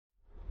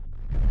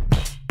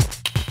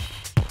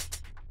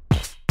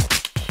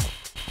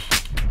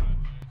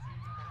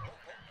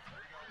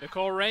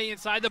Nicole Ray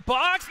inside the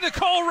box.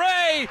 Nicole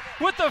Ray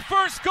with the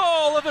first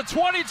goal of the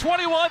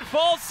 2021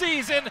 fall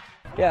season.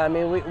 Yeah, I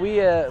mean,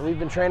 we've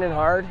been training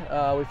hard.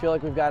 We feel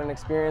like we've got an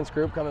experienced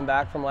group coming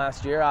back from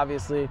last year.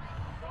 Obviously,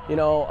 you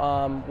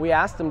know, we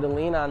asked them to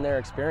lean on their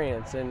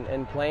experience,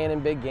 and playing in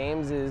big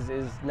games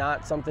is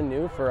not something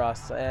new for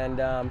us.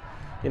 And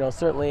you know,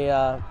 certainly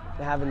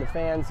having the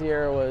fans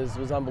here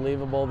was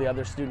unbelievable. The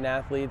other student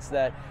athletes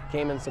that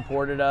came and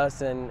supported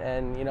us,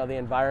 and you know, the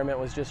environment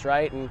was just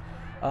right. And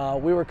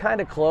we were kind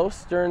of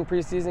close during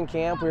preseason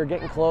camp. We were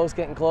getting close,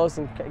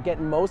 and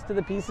getting most of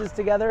the pieces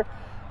together.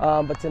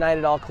 But tonight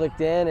it all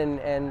clicked in,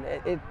 and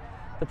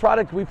the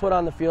product we put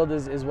on the field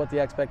is what the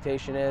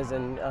expectation is,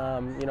 and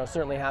you know,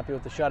 certainly happy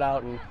with the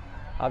shutout, and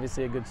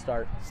obviously a good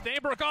start.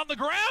 Stainbrook on the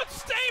ground.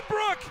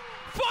 Stainbrook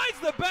finds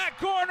the back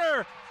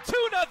corner.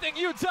 2-0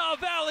 Utah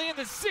Valley in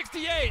the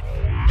 68th.